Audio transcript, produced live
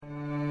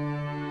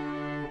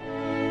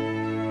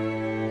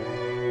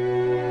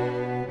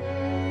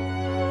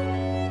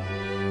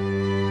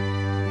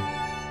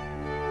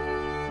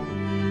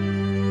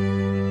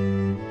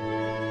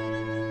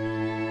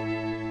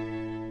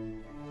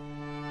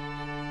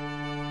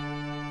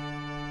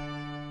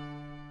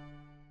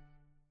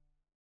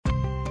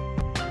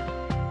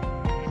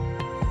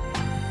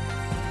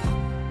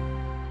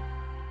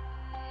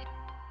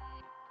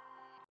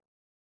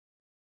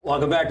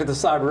Welcome back to the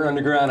Cyber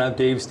Underground. I'm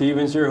Dave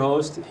Stevens, your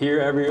host,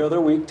 here every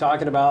other week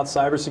talking about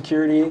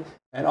cybersecurity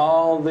and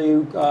all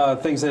the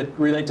things that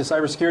relate to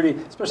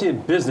cybersecurity, especially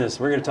in business.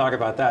 We're going to talk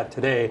about that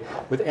today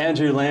with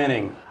Andrew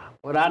Lanning.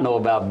 What I know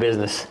about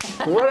business.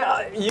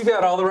 You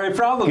got all the right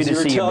problems. You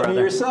were telling me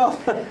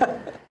yourself.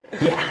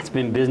 Yeah,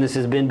 business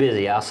has been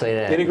busy, I'll say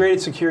that. Integrated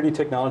security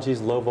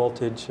technologies, low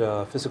voltage,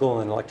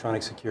 physical and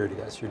electronic security.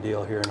 That's your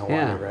deal here in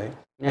Hawaii, right?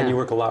 Yeah. And you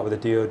work a lot with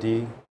the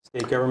DoD,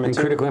 state government. And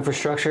critical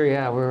infrastructure,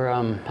 yeah, we're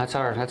that's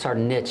our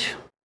niche.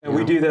 And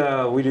we do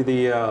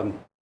the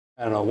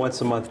I don't know,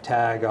 once a month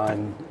tag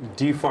on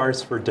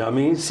DFARS for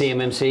Dummies.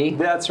 CMMC.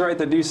 That's right,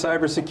 the new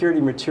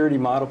cybersecurity maturity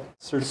model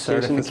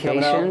certification is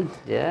coming out.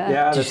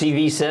 Yeah. Did you see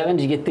V7?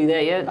 Did you get through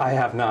that yet? I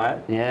have not.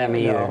 Yeah,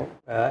 me either.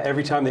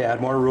 Every time they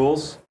add more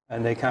rules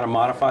and they kind of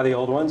modify the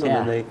old ones, and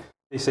then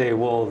they say,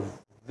 well,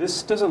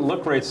 this doesn't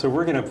look right, so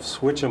we're going to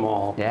switch them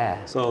all.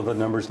 Yeah. So the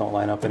numbers don't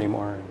line up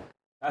anymore.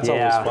 That's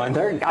always fun.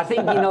 I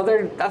think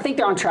I think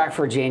they're on track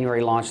for a January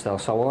launch though.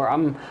 So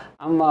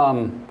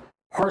I'm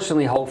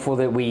personally hopeful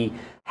that we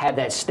have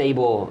that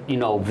stable,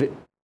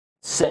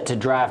 set to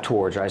drive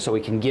towards, right? So we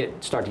can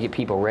start to get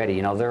people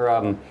ready.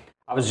 I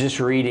was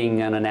just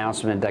reading an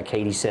announcement that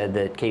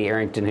Katie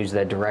Arrington, who's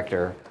the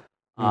director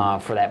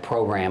for that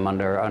program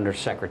under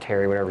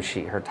secretary, whatever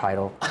her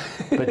title,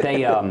 but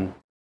they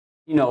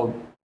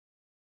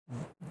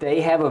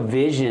they have a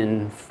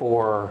vision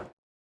for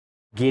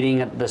getting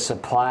the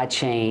supply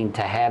chain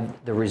to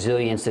have the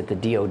resilience that the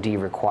DoD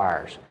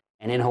requires.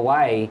 And in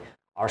Hawaii,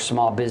 our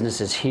small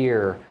businesses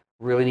here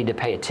really need to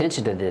pay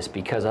attention to this,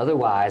 because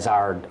otherwise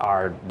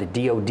the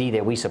DoD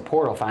that we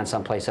support will find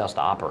someplace else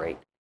to operate.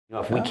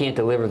 If we can't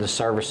deliver the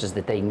services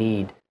that they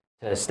need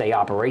to stay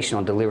operational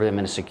and deliver them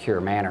in a secure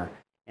manner.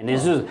 And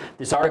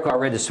this article I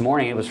read this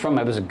morning, it was a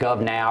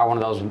GovNow, one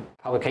of those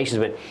publications,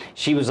 but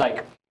she was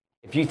like,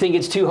 if you think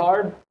it's too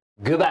hard,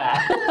 goodbye.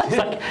 It's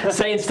like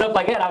saying stuff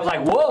like that. I was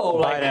like, whoa.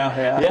 Like, now,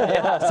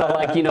 yeah. So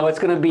it's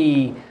going to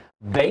be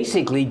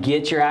basically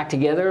get your act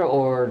together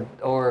or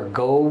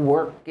go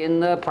work in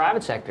the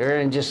private sector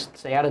and just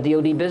stay out of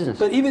DoD business.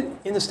 But even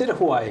in the state of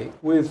Hawaii,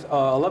 with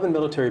 11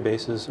 military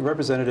bases,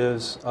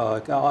 representatives,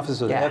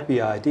 offices of the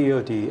FBI,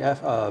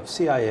 DoD,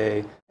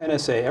 CIA,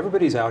 NSA,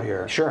 everybody's out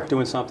here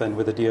doing something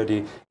with the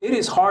DoD. It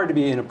is hard to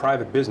be in a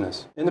private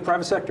business, in the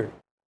private sector,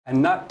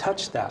 and not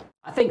touch that.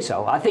 I think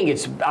so. I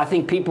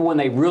think people, when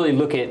they really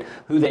look at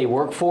who they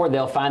work for,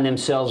 they'll find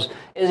themselves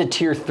as a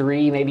tier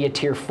 3, maybe a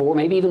tier 4,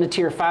 maybe even a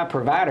tier 5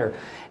 provider.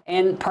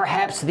 And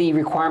perhaps the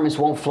requirements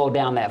won't flow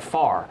down that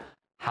far.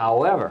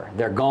 However,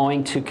 they're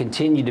going to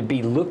continue to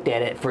be looked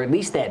at it for at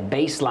least that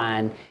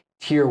baseline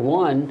tier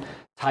 1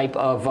 type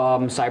of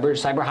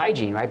cyber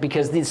hygiene, right?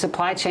 Because the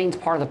supply chain's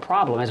part of the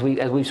problem, as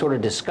we've sort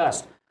of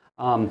discussed.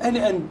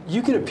 And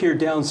you can appear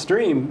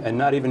downstream and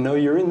not even know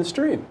you're in the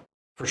stream.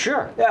 For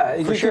sure. Yeah,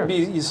 you could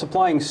be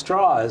supplying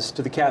straws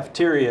to the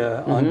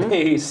cafeteria on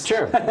base,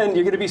 and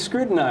you're going to be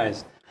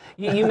scrutinized.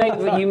 You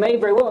may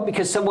very well,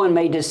 because someone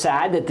may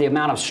decide that the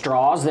amount of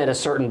straws that a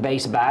certain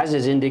base buys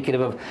is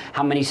indicative of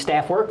how many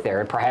staff work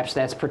there, and perhaps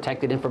that's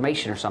protected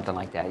information or something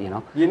like that.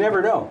 You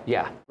never know.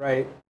 Yeah.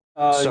 Right.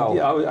 I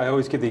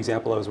always give the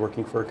example. I was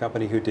working for a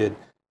company who did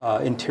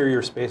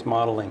interior space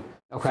modeling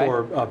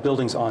for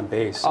buildings on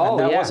base, and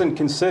that wasn't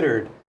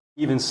considered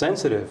even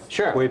sensitive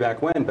way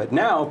back when. But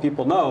now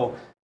people know,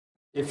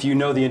 if you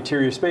know the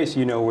interior space,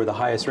 you know where the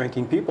highest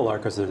ranking people are,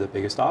 because they're the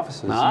biggest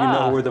offices. You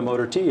know where the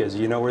motor T is.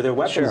 You know where their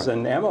weapons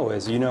and ammo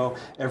is. You know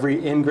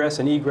every ingress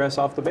and egress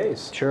off the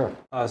base.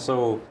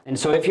 So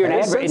if you're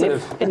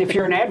if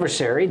you're an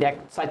adversary,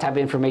 that's the type of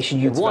information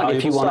you want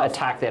if you want to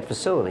attack that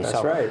facility.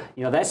 That's right.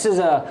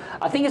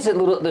 I think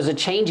there's a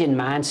change in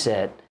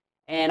mindset.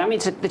 And I mean,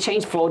 the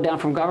change flowed down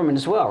from government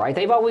as well, right?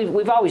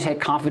 We've always had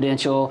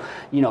confidential,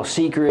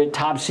 secret,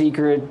 top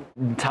secret,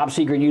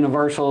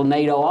 universal,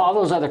 NATO, all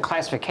those other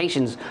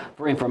classifications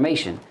for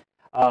information.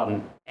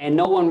 And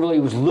no one really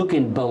was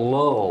looking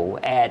below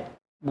at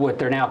what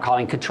they're now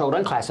calling controlled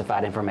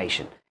unclassified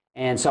information.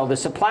 And so the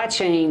supply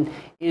chain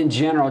in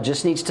general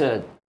just needs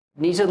a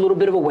little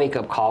bit of a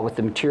wake-up call with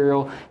the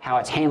material, how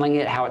it's handling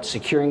it, how it's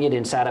securing it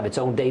inside of its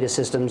own data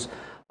systems.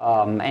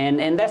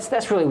 And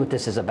that's really what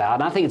this is about.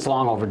 And I think it's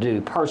long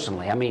overdue,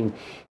 personally. I mean,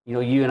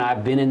 you and I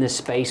have been in this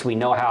space. We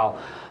know how,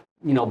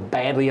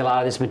 badly a lot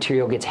of this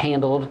material gets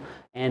handled.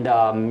 And,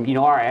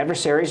 our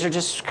adversaries are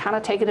just kind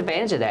of taking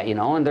advantage of that,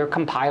 and they're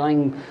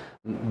compiling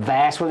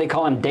vast, what do they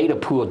call them,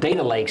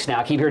 data lakes now.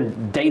 I keep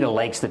hearing data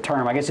lakes, the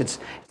term. I guess it's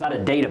not a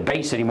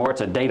database anymore.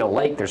 It's a data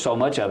lake. There's so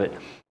much of it.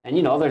 And,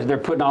 they're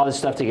putting all this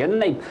stuff together,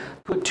 and they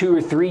put 2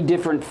 or 3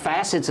 different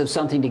facets of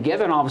something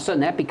together, and all of a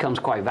sudden that becomes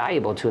quite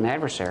valuable to an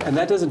adversary. And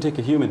that doesn't take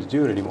a human to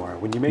do it anymore.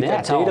 When you make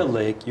that data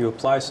lake, you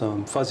apply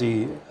some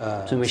fuzzy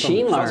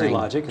machine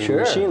logic and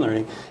machine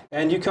learning,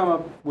 and you come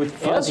up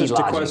with answers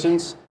to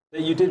questions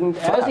that you didn't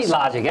ask. Fuzzy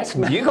logic.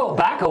 You go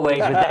back a ways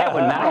with that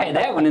one. I had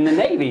that one in the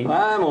Navy.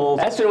 I'm old.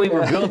 That's when we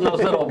were building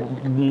those little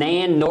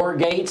NAND NOR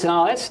gates and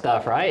all that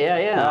stuff, right?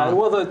 Yeah.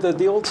 Well,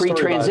 the old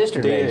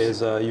pre-transistor data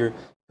days is you're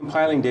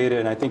compiling data,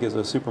 and I think as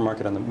a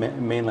supermarket on the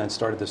mainland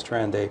started this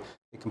trend, they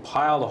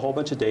compiled a whole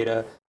bunch of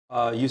data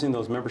using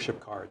those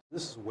membership cards.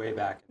 This is way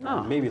back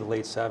in maybe the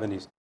late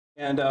 70s.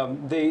 And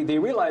they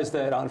realized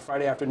that on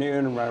Friday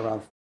afternoon, right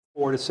around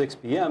 4 to 6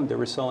 p.m., they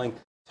were selling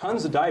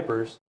tons of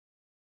diapers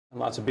and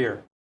lots of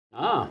beer.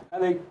 And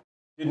they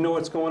didn't know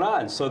what's going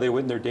on. So they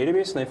went in their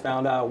database and they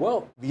found out,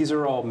 well, these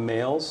are all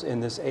males in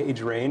this age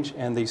range,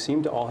 and they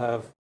seem to all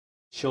have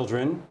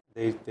children.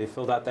 They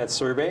filled out that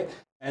survey.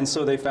 And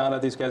so they found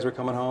out these guys were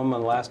coming home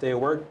on the last day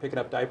of work, picking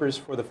up diapers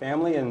for the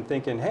family and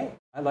thinking, hey,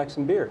 I'd like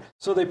some beer.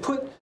 So they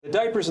put the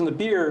diapers and the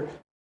beer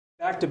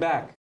back to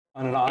back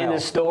on an aisle. In the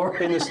store?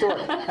 In the store.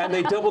 And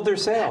they doubled their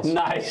sales.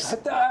 Nice.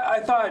 I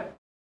thought,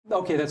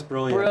 okay, that's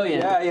brilliant.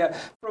 Brilliant. Yeah.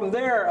 From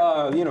there,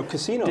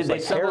 casinos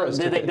like Harrah's.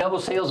 Did they double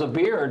sales of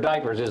beer or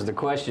diapers is the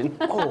question.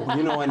 Oh,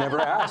 I never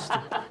asked.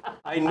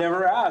 I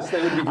never asked.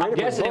 That would be great. I'm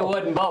guessing it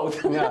wasn't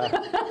both. Yeah.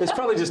 It's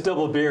probably just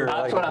double beer.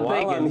 That's what I'm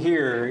thinking. I'm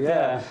here.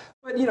 Yeah.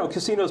 But,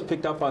 casinos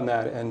picked up on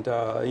that. And,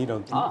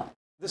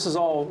 this is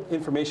all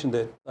information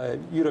that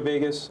you to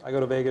Vegas, I go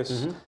to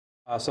Vegas.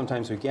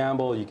 Sometimes we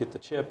gamble, you get the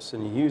chips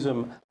and you use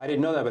them. I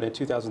didn't know that, but in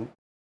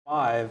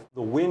 2005,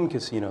 the Wynn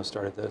Casino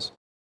started this.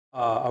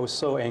 I was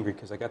so angry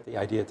because I got the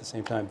idea at the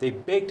same time. They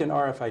baked an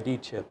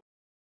RFID chip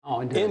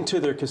into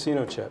their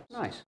casino chips.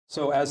 Nice.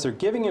 So as they're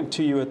giving them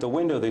to you at the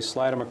window, they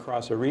slide them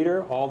across a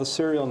reader. All the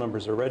serial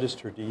numbers are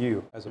registered to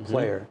you as a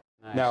player.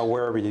 Nice. Now,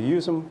 wherever you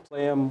use them,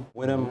 play them,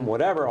 win them,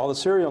 whatever, all the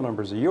serial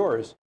numbers are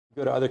yours. You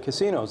go to other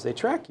casinos, they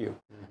track you.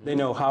 They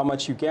know how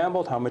much you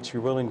gambled, how much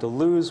you're willing to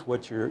lose,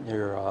 what your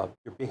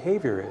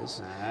behavior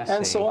is.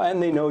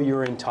 And they know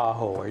you're in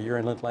Tahoe, or you're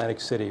in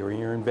Atlantic City, or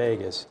you're in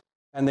Vegas.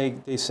 And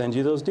they send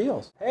you those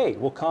deals. Hey,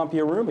 we'll comp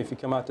you a room if you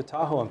come out to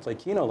Tahoe and play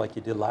Keno like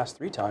you did last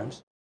 3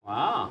 times.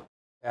 Wow.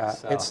 Yeah,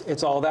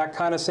 it's all that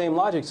kind of same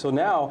logic. So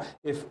now,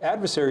 if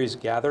adversaries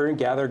gather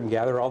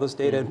all this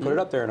data and put it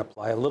up there and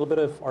apply a little bit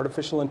of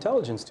artificial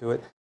intelligence to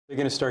it, they're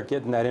going to start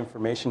getting that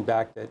information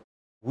back that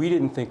we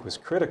didn't think was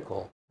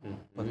critical,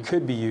 but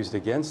could be used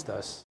against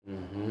us.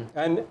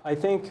 And I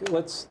think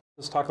let's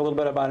talk a little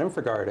bit about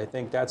InfraGard. I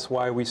think that's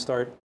why we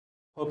start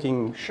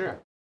poking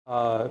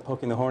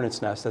the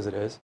hornet's nest, as it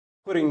is,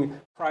 putting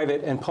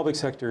private and public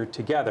sector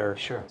together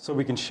so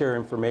we can share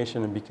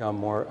information and become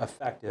more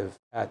effective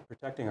at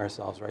protecting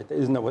ourselves, right?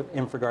 Isn't that what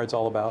InfraGard's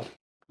all about?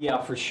 Yeah,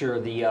 for sure.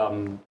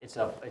 It's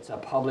a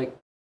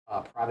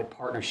public-private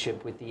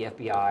partnership with the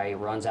FBI. It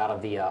runs out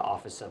of the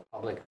Office of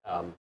the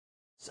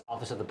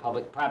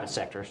Private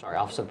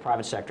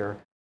Sector.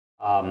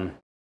 And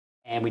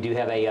we do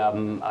have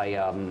an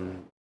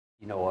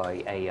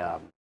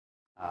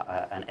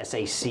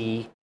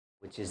SAC,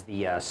 which is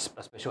the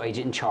special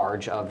agent in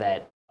charge of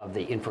the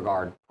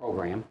InfraGard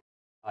program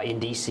in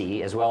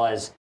DC, as well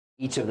as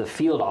each of the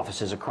field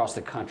offices across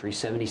the country.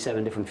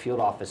 77 different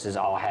field offices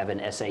all have an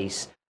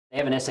SAC. They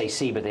have an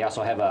SAC, but they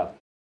also have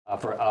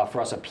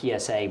for us a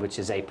PSA, which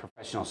is a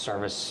professional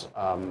service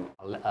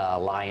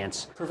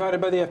alliance provided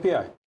by the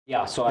FBI.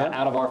 Yeah, so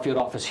out of our field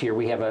office here,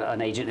 we have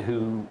an agent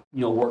who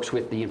works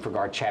with the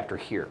InfraGard chapter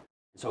here.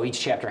 So each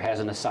chapter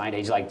has an assigned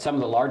agent. Like some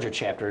of the larger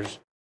chapters,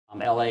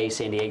 LA,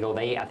 San Diego,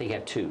 they I think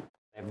have 2.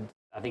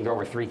 I think there are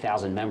over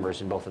 3,000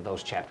 members in both of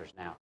those chapters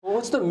now. Well,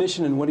 what's the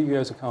mission and what do you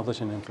guys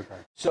accomplish in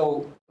InfraGard?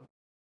 So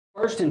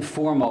first and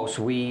foremost,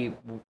 I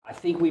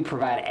think we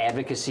provide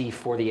advocacy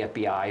for the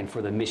FBI and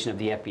for the mission of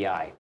the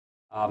FBI.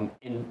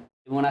 And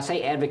when I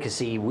say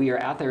advocacy, we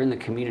are out there in the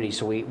community,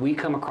 so we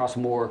come across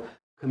more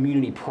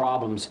community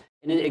problems.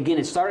 And again,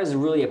 it started as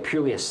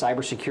purely a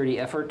cybersecurity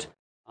effort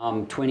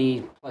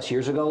 20 plus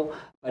years ago,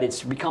 but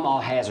it's become all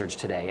hazards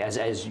today.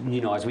 As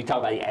we talk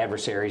about the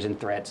adversaries and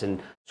threats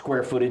and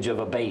square footage of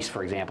a base,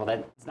 for example,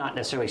 that's not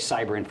necessarily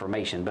cyber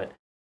information. But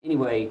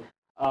anyway,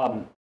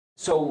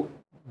 so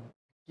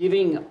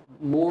giving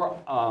more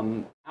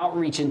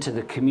outreach into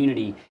the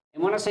community.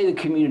 And when I say the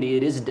community,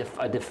 it is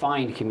a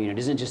defined community. It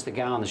isn't just the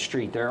guy on the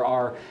street. There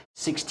are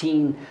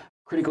 16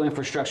 critical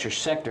infrastructure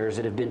sectors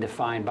that have been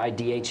defined by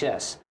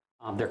DHS.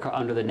 They're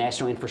under the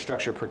National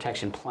Infrastructure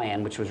Protection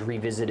Plan, which was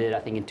revisited, I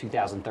think, in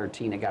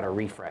 2013. It got a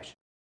refresh.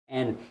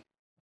 And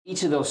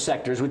each of those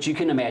sectors, which you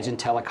can imagine,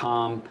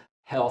 telecom,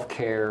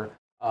 healthcare,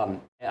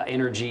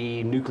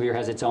 energy, nuclear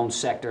has its own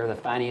sector, the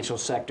financial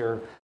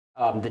sector,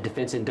 the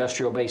defense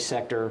industrial base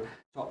sector.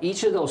 So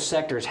each of those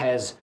sectors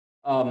has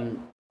a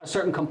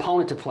certain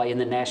component to play in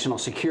the national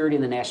security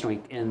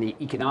and the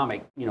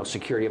economic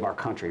security of our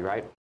country,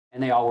 right?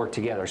 And they all work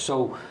together.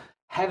 So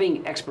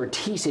having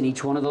expertise in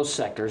each one of those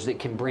sectors that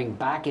can bring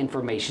back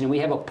information, and we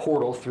have a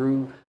portal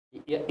through,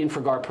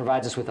 InfraGard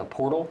provides us with a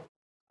portal.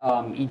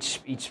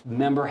 Each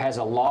member has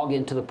a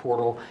login to the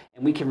portal,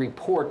 and we can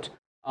report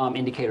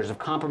indicators of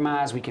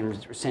compromise. We can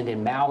send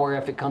in malware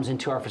if it comes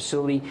into our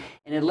facility,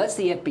 and it lets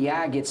the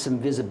FBI get some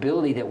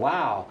visibility that,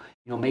 wow,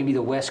 maybe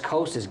the West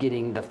Coast is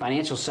getting, the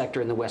financial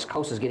sector in the West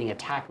Coast is getting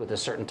attacked with a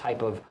certain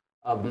type of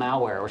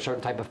malware or a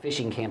certain type of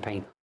phishing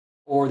campaign.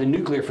 Or the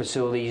nuclear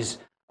facilities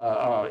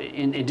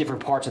in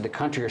different parts of the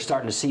country are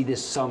starting to see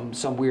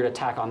some weird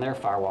attack on their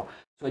firewall.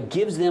 So it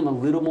gives them a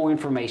little more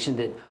information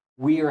that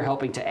we are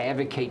helping to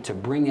advocate to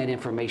bring that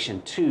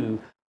information to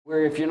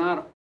where if you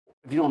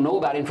don't know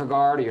about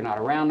InfraGard, or you're not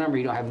around them, or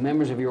you don't have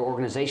members of your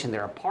organization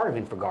that are part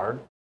of InfraGard,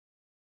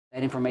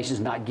 that information is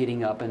not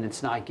getting up and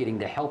it's not getting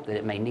the help that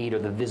it may need or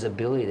the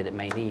visibility that it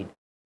may need.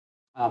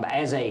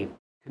 As a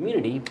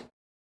community,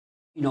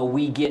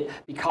 we get,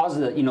 because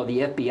of the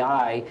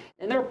FBI,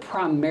 and they're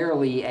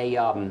primarily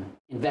a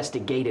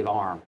investigative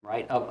arm,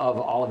 right, of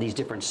all of these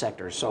different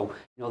sectors. So,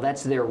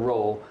 that's their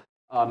role.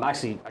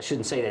 Actually, I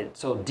shouldn't say that.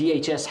 So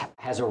DHS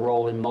has a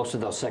role in most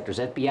of those sectors.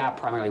 FBI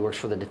primarily works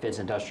for the defense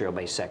industrial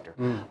base sector,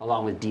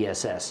 along with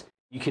DSS.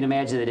 You can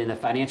imagine that in the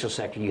financial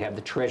sector, you have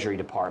the Treasury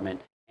Department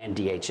and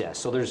DHS.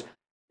 So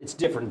it's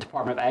different. The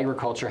Department of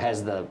Agriculture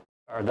has the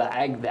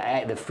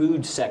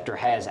food sector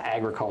has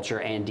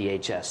agriculture and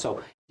DHS.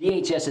 So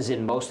DHS is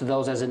in most of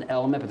those as an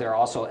element, but there are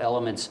also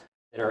elements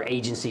that are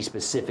agency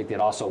specific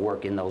that also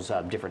work in those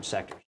different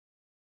sectors.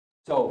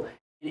 So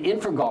in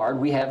InfraGard,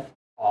 we have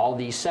all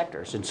these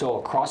sectors. And so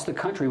across the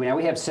country, now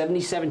we have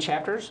 77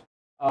 chapters,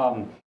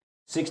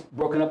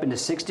 broken up into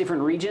 6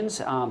 different regions.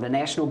 The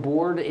national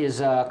board is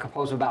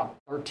composed of about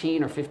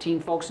 13 or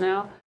 15 folks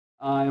now.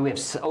 And we have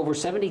over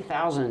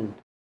 70,000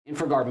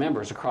 InfraGard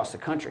members across the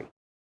country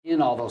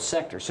in all those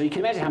sectors. So you can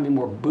imagine how many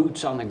more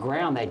boots on the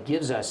ground that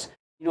gives us.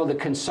 The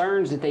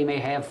concerns that they may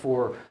have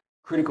for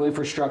critical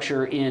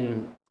infrastructure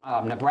in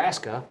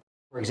Nebraska,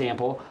 for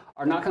example,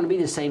 are not going to be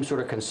the same sort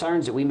of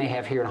concerns that we may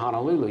have here in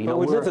Honolulu. But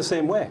we live the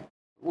same way.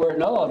 No,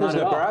 not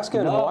at all. Nebraska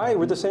and Hawaii,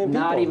 we're the same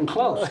people. Not even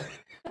close.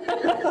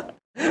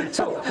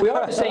 So we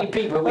are the same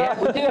people.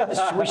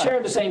 We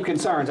share the same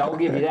concerns. I will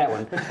give you that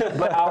one.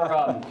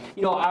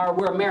 But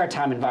we're a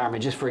maritime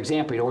environment, just for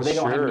example, where they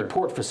don't have any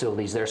port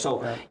facilities there.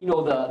 So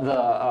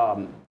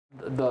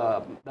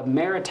the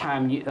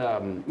maritime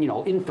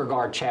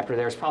InfraGard chapter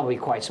there is probably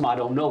quite small. I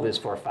don't know this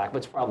for a fact, but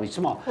it's probably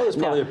small. Well, there's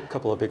probably a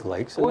couple of big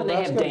lakes. Well,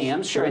 they have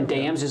dams, and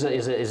dams is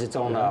its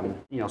own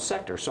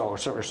sector, or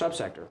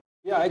subsector.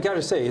 Yeah, I got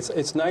to say,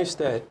 it's nice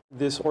that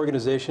this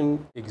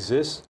organization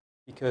exists,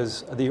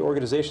 because the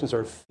organizations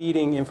are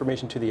feeding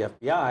information to the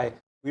FBI.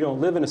 We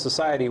don't live in a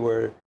society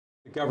where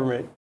the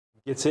government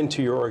gets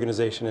into your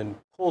organization and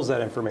pulls that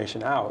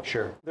information out.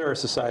 Sure. There are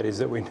societies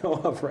that we know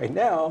of right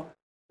now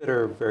that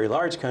are very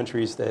large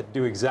countries that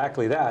do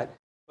exactly that.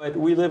 But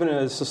we live in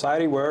a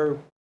society where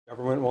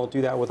government won't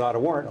do that without a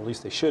warrant, at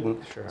least they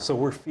shouldn't. Sure. So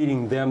we're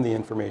feeding them the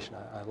information.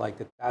 I like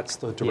that that's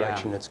the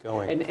direction it's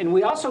going. And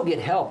we also get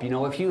help.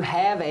 If you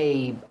have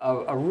a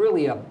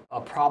really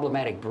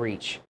problematic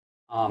breach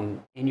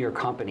in your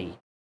company,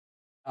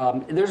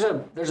 there's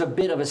a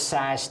bit of a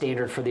size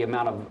standard for the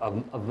amount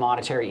of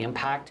monetary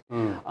impact.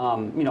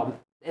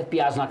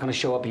 FBI is not going to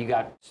show up if you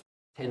got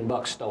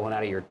 $10 stolen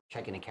out of your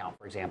checking account,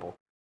 for example.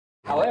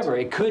 However,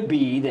 it could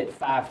be that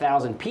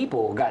 5,000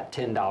 people got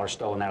 $10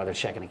 stolen out of their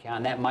checking account,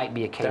 and that might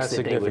be a case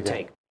that they would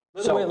take.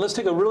 Let's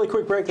take a really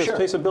quick break. Let's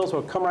pay some bills.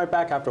 We'll come right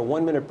back after a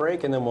 1-minute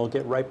break, and then we'll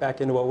get right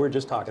back into what we're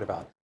just talking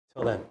about.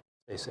 Till then,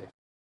 stay safe.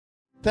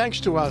 Thanks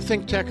to our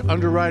ThinkTech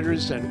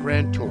underwriters and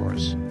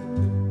grantors,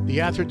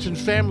 the Atherton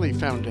Family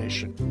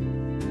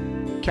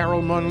Foundation,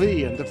 Carol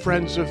Monley and the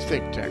Friends of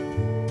ThinkTech,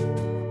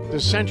 the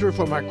Center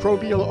for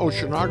Microbial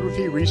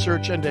Oceanography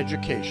Research and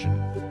Education,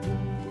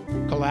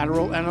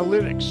 Collateral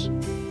Analytics,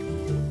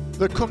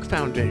 the Cook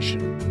Foundation,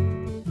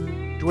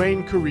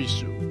 Dwayne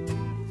Kurisu,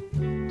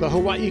 the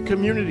Hawaii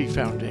Community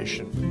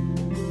Foundation,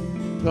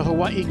 the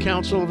Hawaii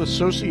Council of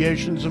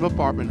Associations of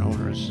Apartment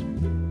Owners,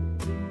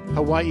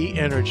 Hawaii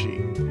Energy,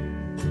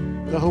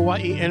 the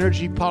Hawaii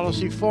Energy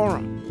Policy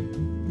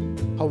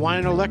Forum,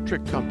 Hawaiian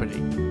Electric Company,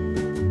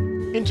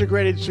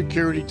 Integrated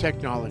Security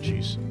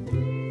Technologies,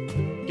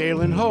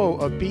 Galen Ho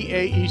of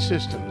BAE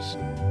Systems,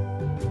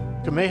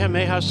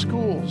 Kamehameha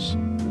Schools,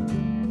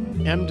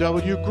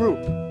 MW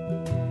Group,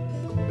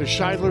 the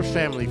Scheidler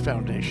Family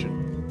Foundation,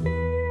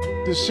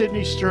 the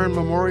Sidney Stern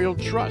Memorial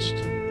Trust,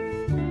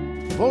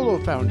 Volo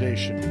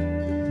Foundation,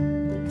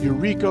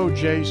 Yuriko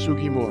J.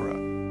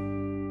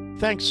 Sugimura.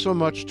 Thanks so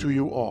much to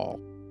you all.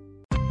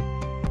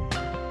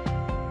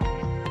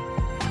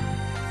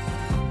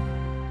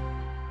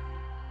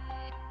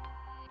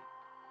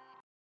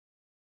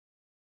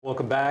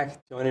 Welcome back.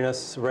 Joining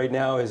us right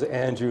now is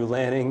Andrew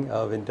Lanning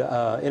of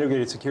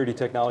Integrated Security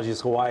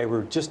Technologies Hawaii.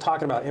 We're just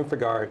talking about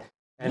InfraGard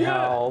and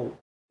how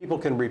people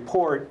can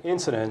report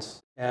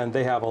incidents, and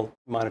they have a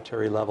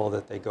monetary level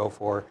that they go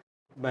for.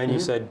 And you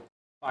said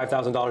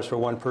 $5,000 for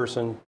one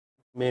person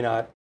may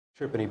not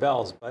trip any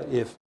bells, but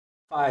if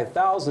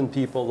 5,000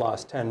 people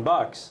lost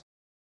 $10,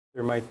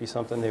 there might be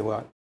something they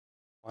want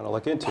to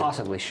look into.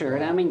 Possibly, sure.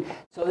 And I mean,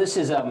 so this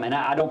is, and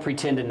I don't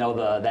pretend to know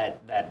that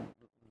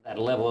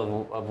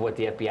level of what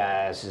the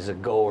FBI is a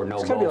go or no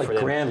go. It's going to be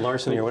like grand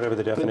larceny or whatever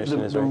the definition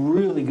is, right? The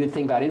really good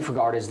thing about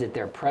InfraGard is that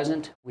they're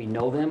present. We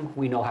know them.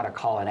 We know how to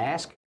call and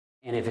ask.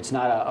 And if it's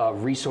not a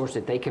resource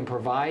that they can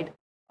provide,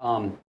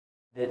 then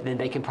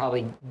they can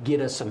probably get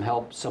us some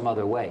help some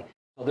other way.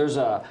 So there's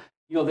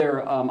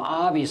they're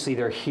obviously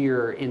they're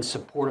here in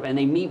support of, and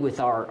they meet with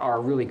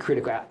our really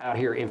critical out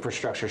here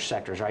infrastructure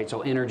sectors, right?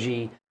 So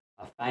energy,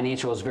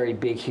 Financial is very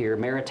big here.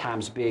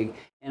 Maritime's big.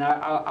 And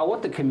I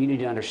want the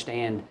community to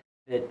understand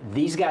that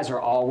these guys are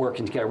all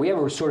working together. We have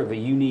a sort of a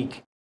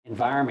unique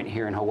environment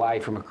here in Hawaii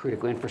from a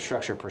critical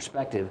infrastructure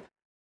perspective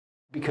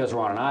because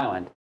we're on an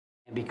island.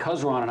 And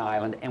because we're on an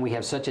island and we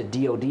have such a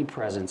DoD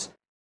presence,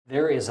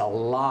 there is a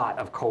lot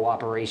of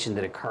cooperation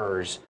that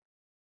occurs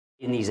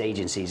in these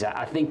agencies.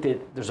 I think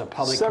that there's a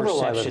public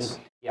perception. Islands.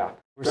 Yeah.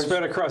 We're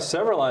spread across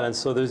several islands,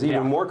 so there's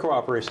even more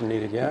cooperation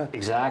needed, yeah.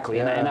 Exactly.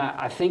 Yeah. And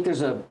I think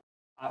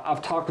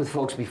I've talked with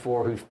folks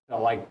before who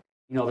felt like,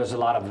 there's a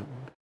lot of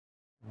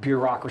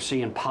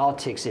bureaucracy and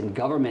politics in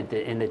government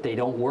and that they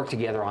don't work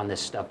together on this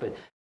stuff. But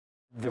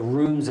the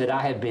rooms that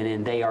I have been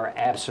in, they are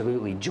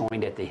absolutely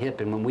joined at the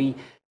hip. And when we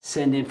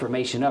send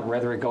information up,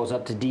 whether it goes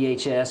up to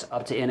DHS,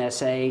 up to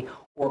NSA,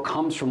 or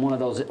comes from one of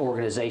those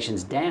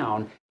organizations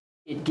down,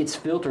 it gets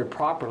filtered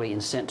properly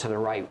and sent to the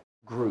right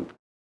group.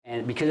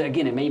 And because,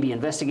 again, it may be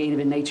investigative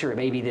in nature, it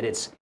may be that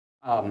it's,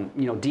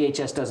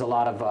 DHS does a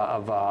lot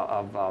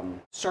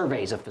of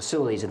surveys of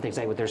facilities and things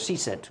like that with their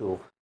CSET tool.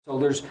 So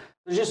there's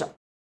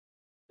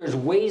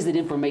ways that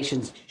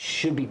information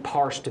should be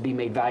parsed to be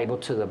made valuable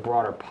to the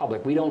broader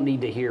public. We don't need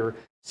to hear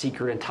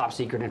secret and top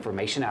secret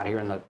information out here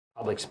in the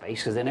public space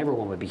because then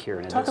everyone would be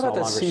hearing it. Talk about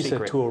that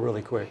CSET tool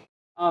really quick.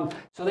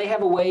 So they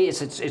have a way.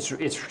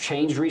 It's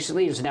changed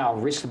recently. There's now a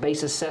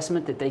risk-based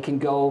assessment that they can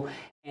go.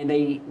 And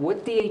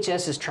what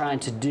DHS is trying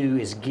to do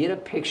is get a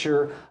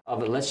picture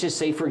of, let's just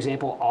say, for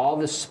example, all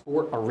the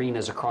sport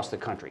arenas across the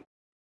country.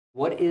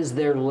 What is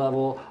their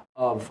level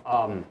of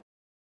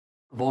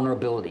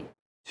vulnerability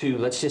to,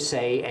 let's just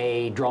say,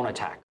 a drone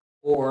attack,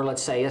 or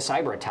let's say a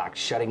cyber attack,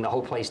 shutting the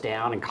whole place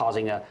down and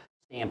causing a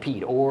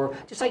stampede, or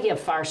just like you have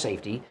fire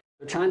safety,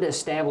 they're trying to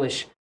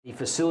establish the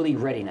facility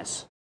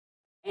readiness.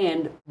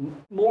 And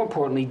more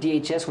importantly,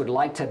 DHS would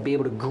like to be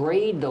able to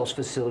grade those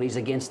facilities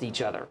against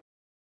each other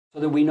so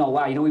that we know,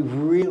 wow, we've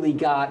really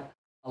got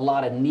a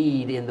lot of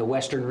need in the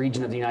western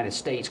region of the United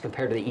States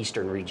compared to the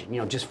eastern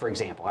region. Just for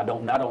example, I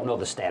don't know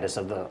the status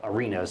of the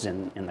arenas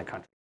in the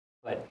country,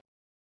 but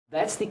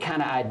that's the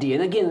kind of idea.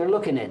 And again, they're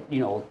looking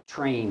at,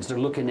 trains, they're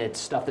looking at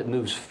stuff that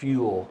moves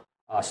fuel,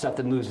 stuff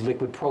that moves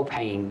liquid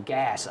propane,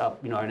 gas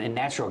up, and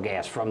natural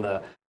gas from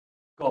the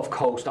Gulf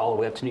Coast all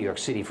the way up to New York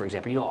City, for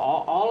example.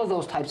 All of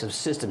those types of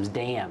systems,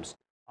 dams,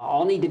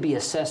 all need to be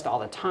assessed all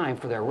the time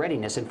for their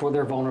readiness and for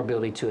their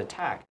vulnerability to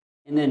attack.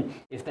 And then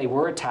if they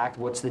were attacked,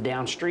 what's the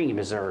downstream?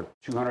 Is there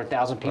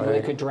 200,000 people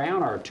that could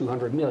drown or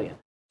 200 million?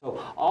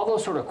 So all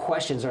those sort of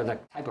questions are the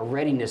type of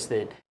readiness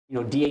that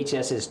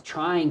DHS is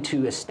trying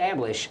to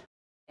establish.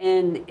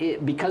 And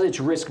because it's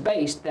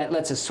risk-based, that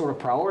lets us sort of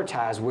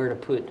prioritize where to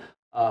put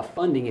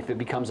funding if it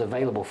becomes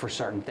available for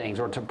certain things,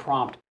 or to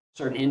prompt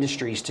certain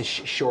industries to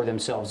shore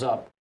themselves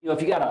up.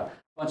 If you got a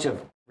bunch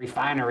of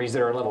refineries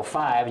that are level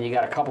 5 and you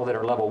got a couple that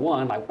are level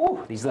 1, like,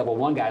 whoa, these level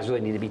 1 guys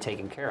really need to be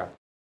taken care of.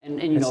 And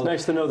it's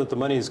nice to know that the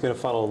money is going to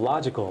follow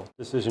logical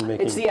decision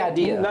making. It's the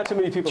idea. Not too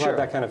many people have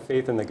that kind of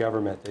faith in the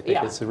government. They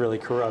think it's really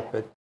corrupt,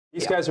 but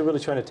these guys are really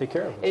trying to take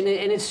care of us. And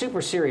it's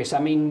super serious. I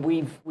mean,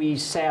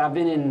 I've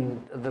been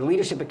in the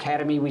Leadership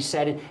Academy. We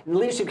sat in, and the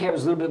Leadership Academy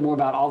was a little bit more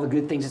about all the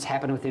good things that's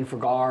happened with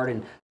InfraGard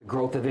and the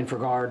growth of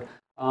InfraGard.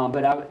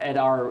 But at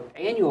our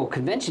annual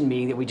convention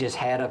meeting that we just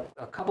had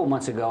a couple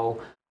months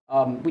ago,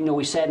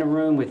 we sat in a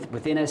room with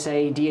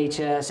NSA,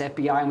 DHS,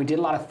 FBI, and we did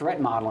a lot of threat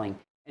modeling.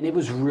 And it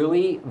was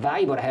really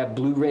valuable to have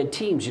blue-red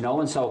teams,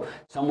 and so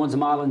someone's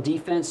modeling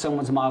defense,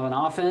 someone's modeling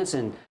offense,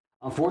 and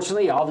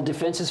unfortunately, all the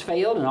defenses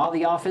failed and all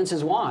the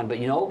offenses won. But,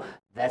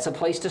 that's a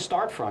place to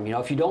start from.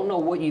 If you don't know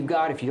what you've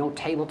got, if you don't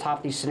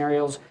tabletop these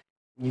scenarios,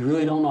 you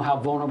really don't know how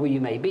vulnerable you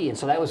may be. And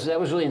so that was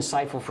really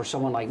insightful for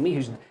someone like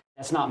me,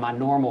 that's not my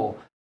normal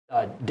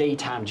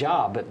daytime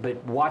job,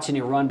 but watching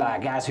it run by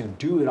guys who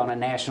do it on a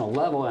national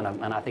level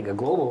and I think a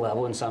global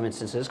level in some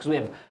instances, because we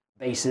have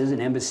bases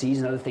and embassies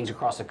and other things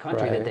across the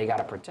country that they got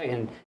to protect.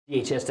 And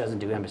DHS doesn't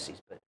do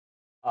embassies.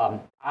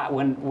 But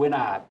when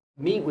I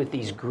meet with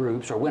these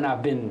groups, or when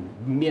I've been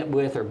met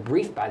with or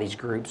briefed by these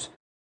groups,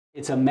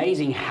 it's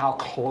amazing how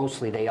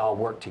closely they all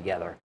work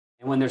together.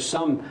 And when there's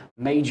some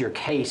major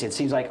case, it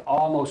seems like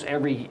almost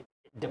every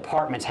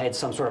department's had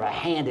some sort of a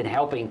hand in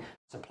helping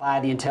supply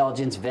the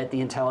intelligence, vet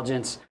the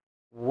intelligence,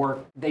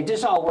 they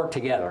just all work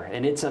together,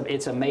 and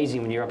it's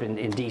amazing when you're up in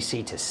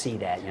DC to see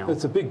that.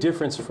 It's a big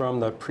difference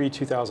from the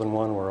pre-2001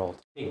 world.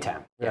 Big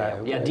time. Yeah.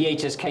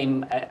 DHS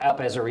came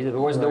up as there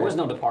was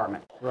no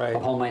Department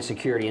of Homeland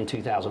Security in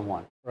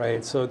 2001.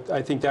 Right. So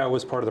I think that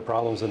was part of the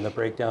problems in the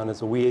breakdown, is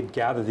that we had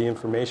gathered the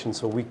information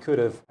so we could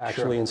have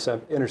actually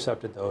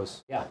intercepted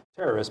those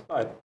terrorists,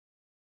 but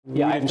we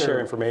didn't share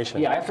information.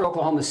 Yeah. After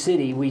Oklahoma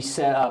City, we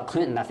set up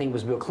Clinton. I think it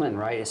was Bill Clinton,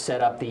 right? It set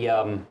up the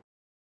I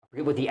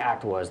forget what the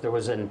act was. There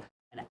was an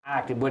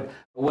act. What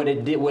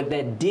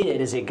that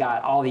did is it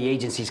got all the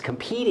agencies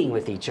competing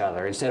with each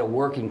other instead of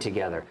working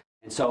together.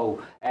 And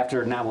so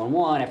after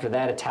 911, after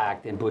that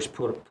attack, then Bush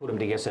put them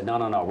together, said, no,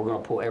 we're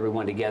going to pull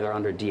everyone together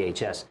under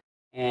DHS.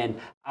 And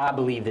I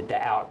believe that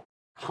the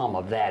outcome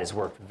of that has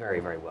worked very,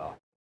 very well.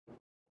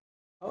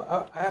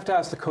 Oh, I have to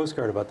ask the Coast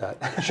Guard about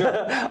that.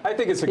 Sure. I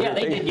think it's a good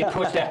thing. Yeah, they did get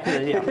pushed out.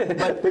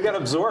 But they got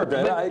absorbed.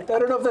 I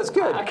don't know if that's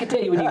good. I can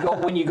tell you,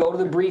 when you go to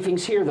the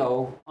briefings here,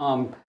 though,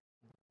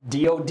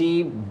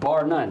 DOD,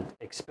 bar none,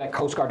 expect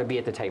Coast Guard to be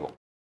at the table.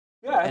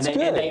 Yeah, that's good.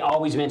 And they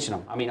always mention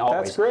them. I mean,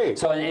 always. That's great.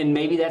 So, and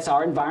maybe that's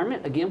our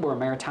environment. Again, we're a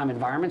maritime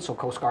environment, so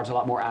Coast Guard's a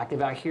lot more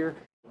active out here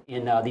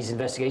in these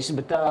investigations.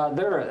 But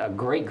they're a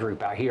great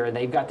group out here, and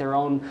they've got their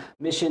own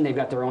mission. They've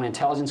got their own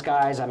intelligence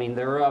guys. I mean,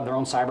 they're their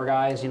own cyber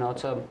guys. You know,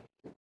 it's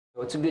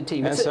a good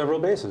team. And several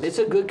bases. It's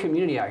a good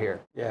community out here.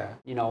 Yeah.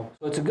 You know,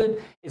 so it's a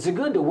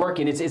good to work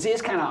in.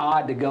 It's kind of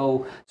odd to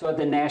go. So at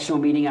the national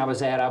meeting I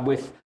was at, I'm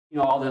with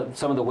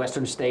some of the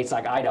western states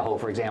like Idaho,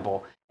 for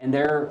example, and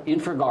their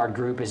InfraGard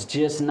group is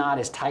just not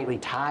as tightly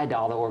tied to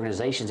all the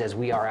organizations as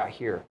we are out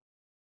here.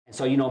 And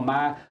so,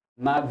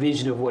 my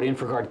vision of what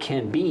InfraGard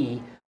can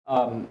be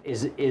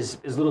is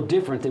a little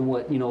different than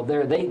what,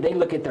 they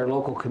look at their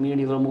local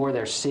community a little more,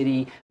 their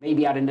city,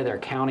 maybe out into their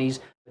counties,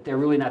 but they're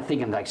really not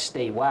thinking like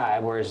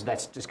statewide, whereas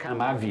that's just kind of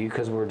my view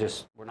because we're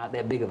not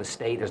that big of a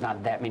state. There's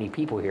not that many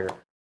people here.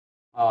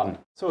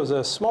 So as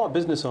a small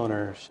business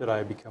owner, should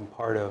I become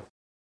part of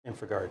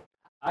InfraGard?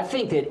 I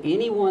think that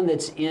anyone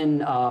that's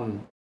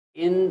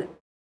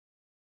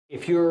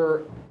if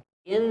you're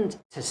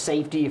into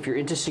safety, if you're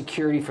into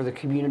security for the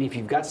community, if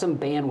you've got some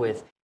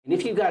bandwidth, and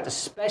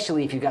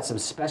especially if you've got some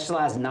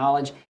specialized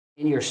knowledge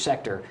in your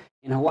sector.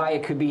 In Hawaii,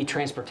 it could be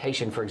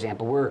transportation, for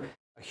example. We're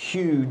a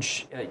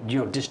huge,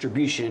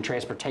 distribution and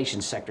transportation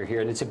sector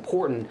here, and it's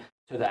important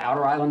to the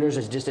outer islanders.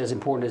 It's just as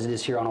important as it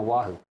is here on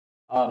Oahu.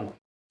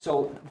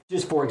 So,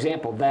 just for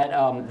example,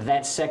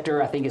 that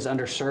sector I think is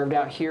underserved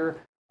out here.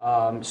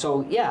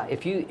 So yeah,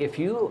 if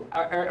you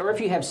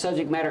have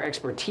subject matter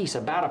expertise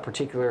about a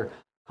particular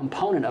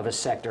component of a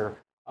sector,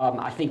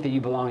 I think that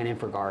you belong in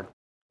InfraGard.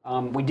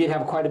 We did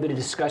have quite a bit of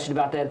discussion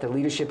about that at the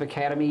Leadership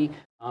Academy.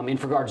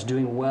 InfraGard's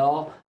doing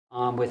well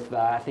with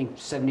I think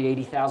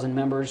 80,000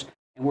 members,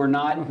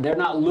 and they're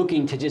not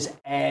looking to just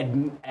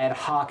ad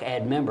hoc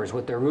add members.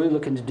 What they're really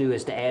looking to do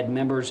is to add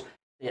members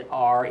that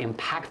are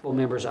impactful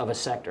members of a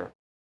sector.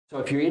 So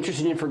if you're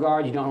interested in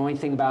InfraGard, you don't know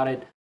anything about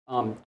it,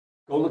 go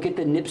look at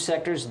the NIP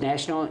sectors,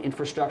 National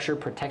Infrastructure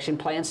Protection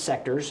Plan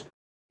sectors,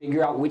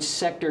 figure out which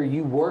sector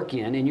you work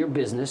in your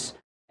business,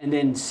 and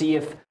then see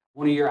if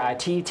one of your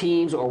IT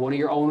teams or one of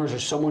your owners or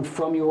someone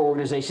from your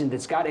organization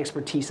that's got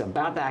expertise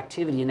about the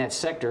activity in that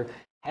sector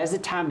has the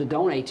time to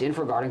donate to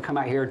InfraGard and come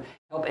out here and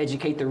help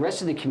educate the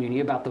rest of the community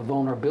about the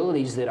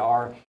vulnerabilities that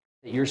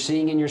you're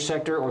seeing in your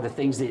sector, or the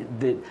things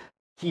that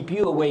keep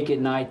you awake at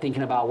night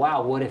thinking about,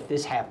 wow, what if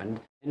this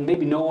happened? And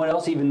maybe no one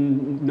else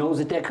even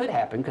knows that could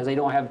happen because they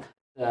don't have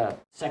the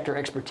sector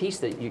expertise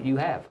that you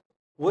have.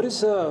 What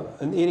is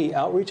any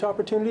outreach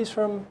opportunities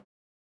from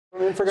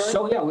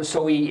InfraGard?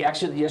 So we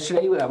actually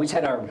yesterday we just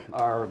had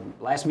our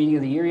last meeting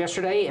of the year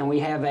yesterday, and we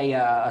have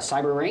a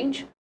cyber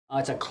range.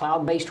 It's a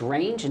cloud-based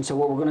range, and so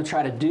what we're going to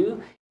try to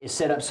do is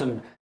set up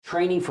some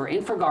training for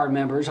InfraGard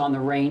members on the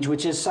range,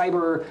 which is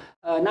cyber,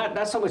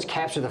 not so much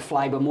capture the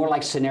flag, but more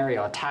like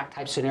attack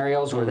type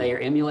scenarios where they are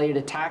emulated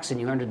attacks and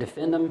you learn to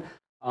defend them.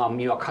 A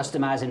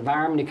customized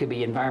environment. It could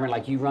be an environment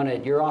like you run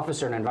at your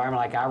office or an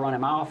environment like I run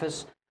at my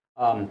office.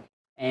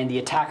 And the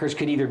attackers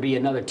could either be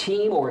another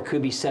team or it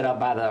could be set up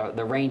by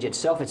the range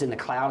itself. It's in the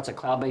cloud. It's a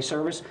cloud-based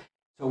service.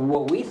 So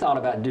what we thought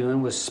about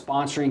doing was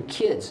sponsoring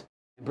kids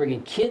and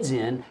bringing kids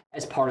in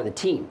as part of the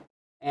team.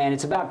 And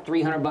it's about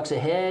 $300 a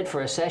head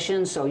for a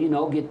session. So,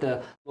 get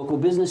the local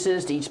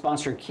businesses to each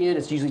sponsor a kid.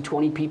 It's usually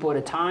 20 people at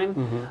a time.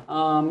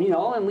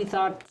 Mm-hmm. And we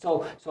thought,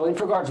 so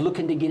InfraGard's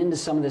looking to get into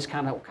some of this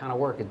kind of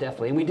work,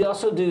 definitely. And we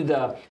also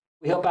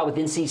we helped out with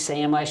NC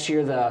SAM last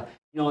year.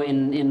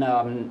 In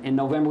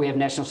November, we have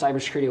National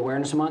Cybersecurity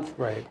Awareness Month.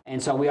 Right.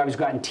 And so we always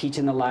go out and teach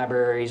in the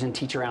libraries and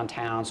teach around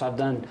town. So I've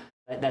done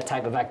that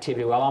type of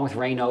activity, along with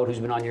Raynaud, who's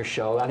been on your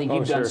show. I think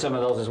you've done some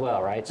of those as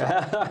well, right? So,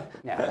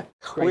 yeah,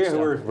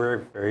 we're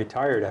very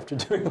tired after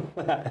doing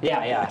that.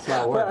 Yeah, it's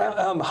a lot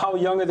of work. How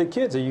young are the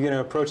kids? Are you going to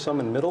approach some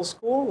in middle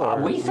school?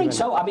 We think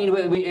so. I mean,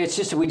 we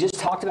just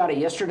talked about it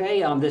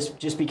yesterday. This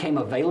just became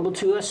available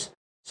to us.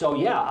 So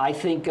yeah, I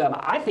think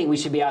we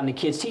should be out in the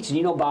kids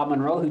teaching. Bob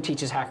Monroe, who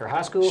teaches Hacker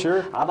High School.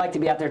 Sure. I'd like to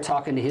be out there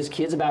talking to his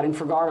kids about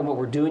InfraGard and what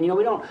we're doing.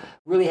 We don't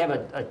really have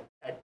a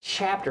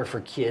chapter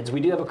for kids.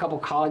 We do have a couple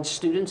college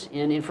students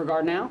in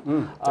InfraGard now.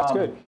 That's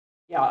good.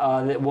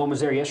 Yeah, one was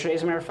there yesterday,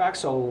 as a matter of fact.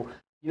 So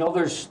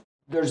there's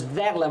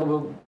that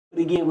level, but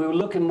again, we were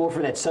looking more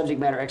for that subject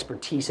matter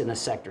expertise in the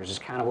sectors. Is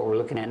kind of what we're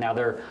looking at now.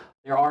 There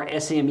are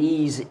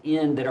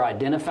SMEs that are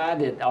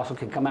identified that also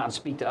can come out and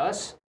speak to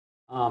us.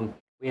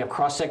 We have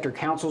cross-sector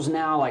councils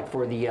now, like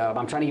for the,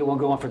 I'm trying to get one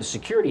going for the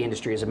security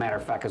industry, as a matter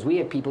of fact, because we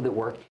have people that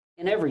work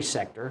in every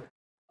sector,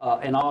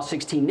 in all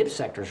 16 NIP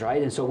sectors,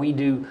 right? And so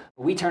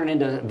we turn it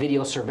into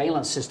video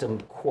surveillance system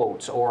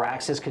quotes or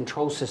access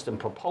control system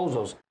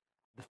proposals.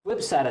 The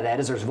flip side of that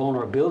is there's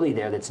vulnerability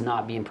there that's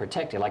not being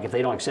protected. Like if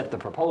they don't accept the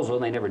proposal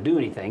and they never do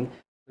anything,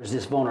 there's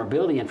this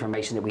vulnerability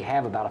information that we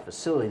have about a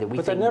facility that we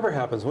But that never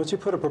happens. Once you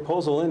put a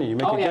proposal in and you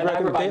make a good recommendation.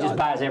 Everybody just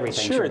buys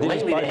everything. Sure.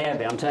 Lately they have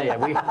been, I'm telling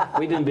you.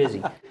 We've been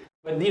busy.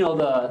 But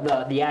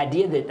the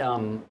idea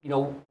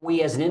that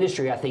we as an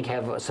industry, I think,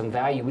 have some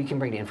value we can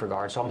bring to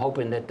InfraGard. So I'm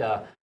hoping that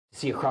to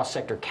see a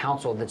cross-sector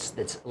council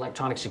that's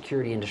electronic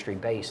security industry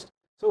based.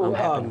 So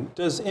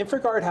does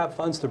InfraGard have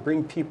funds to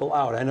bring people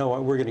out? I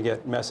know we're going to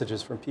get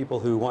messages from people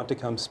who want to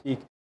come speak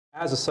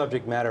as a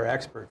subject matter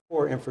expert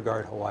for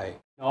InfraGard Hawaii.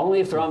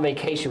 Only if they're on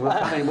vacation. We'll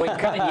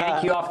come and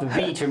yank you off the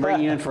beach and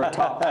bring you in for a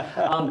talk.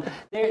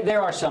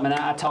 There are some, and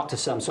I talked to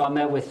some. So I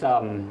met with,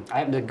 I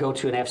happened to go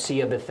to an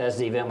FCA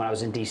Bethesda event when I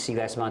was in D.C.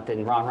 last month,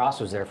 and Ron Ross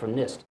was there from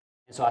NIST.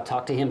 And so I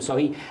talked to him. So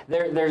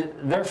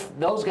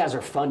those guys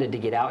are funded to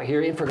get out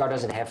here. InfraGard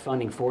doesn't have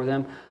funding for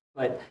them,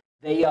 but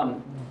they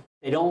don't.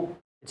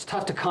 It's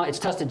tough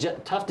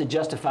to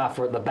justify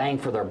for the bang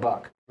for their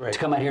buck to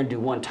come out here and do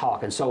one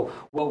talk. And so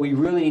what we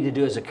really need to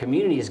do as a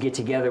community is get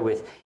together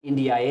with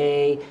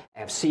NDIA,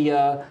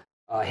 FCA,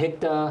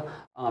 HICTA,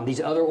 these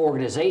other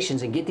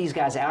organizations, and get these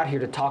guys out here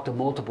to talk to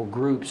multiple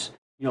groups.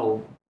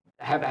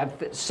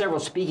 Have several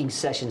speaking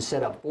sessions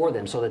set up for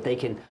them so that they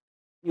can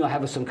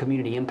have some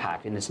community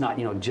impact, and it's not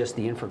just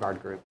the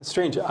InfraGard group. It's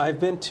strange. I've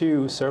been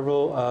to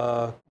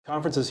several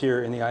conferences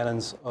here in the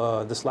islands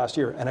this last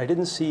year, and I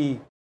didn't see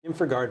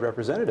InfraGard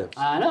representatives.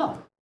 I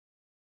know.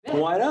 Yeah.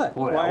 Why not?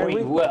 Well, we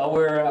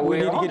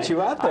need to get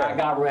you out there.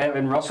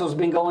 And Russell's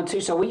been going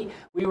too. So we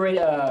were at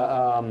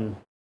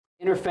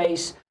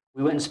Interface.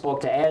 We went and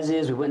spoke to As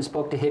Is. We went and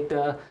spoke to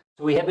HICTA.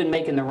 So we have been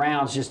making the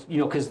rounds, just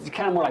because it's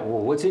kind of more like, well,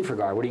 what's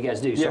InfraGard? What do you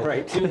guys do? So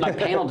doing like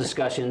panel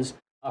discussions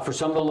for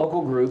some of the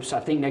local groups. I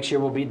think next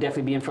year we'll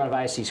definitely be in front of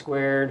ISC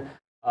Squared.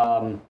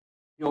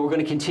 We're going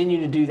to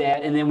continue to do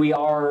that, and then we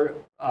are,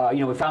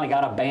 we finally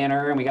got a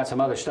banner and we got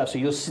some other stuff. So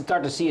you'll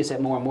start to see us at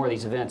more and more of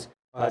these events,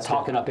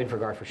 talking up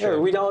InfraGard for sure. Yeah,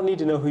 we all need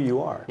to know who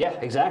you are. Yeah,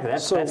 exactly.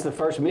 That's the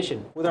first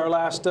mission. With our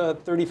last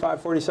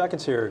 35, 40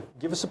 seconds here,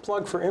 give us a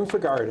plug for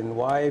InfraGard and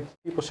why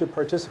people should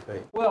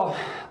participate. Well,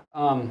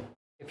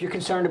 if you're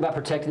concerned about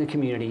protecting the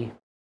community,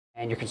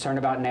 and you're concerned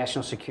about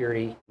national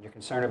security, and you're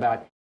concerned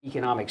about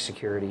economic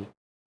security,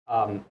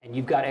 and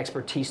you've got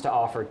expertise to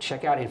offer,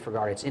 check out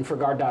InfraGard. It's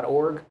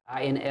infragard.org,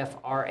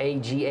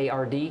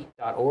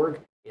 infragard.org.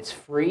 It's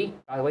free.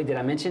 By the way, did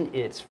I mention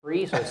it's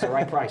free? So it's the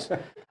right price.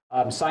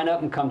 Sign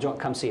up and come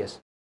see us.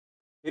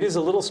 It is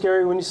a little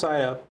scary when you sign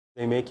up.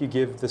 They make you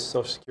give the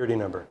Social Security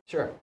number.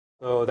 Sure.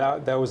 So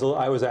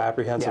I was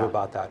apprehensive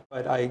about that.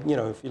 But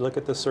if you look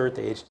at the cert,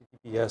 the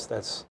HTTPS,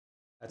 that's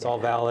all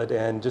valid,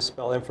 and just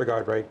spell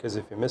InfraGard right, because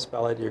if you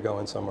misspell it, you're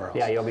going somewhere else.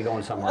 Yeah, you'll be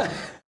going somewhere else.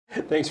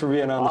 Thanks for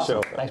being on the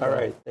show. Thanks, all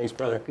right. Thanks,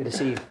 brother. Good to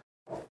see you.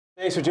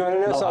 Thanks for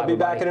joining us. I'll be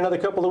back in another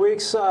couple of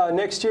weeks.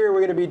 Next year,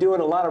 we're going to be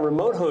doing a lot of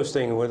remote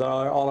hosting with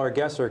all our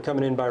guests are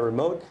coming in by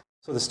remote.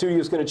 So the studio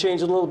is going to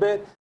change a little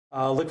bit.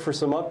 Look for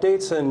some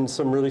updates and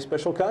some really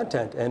special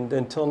content. And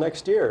until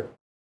next year,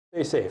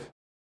 stay safe.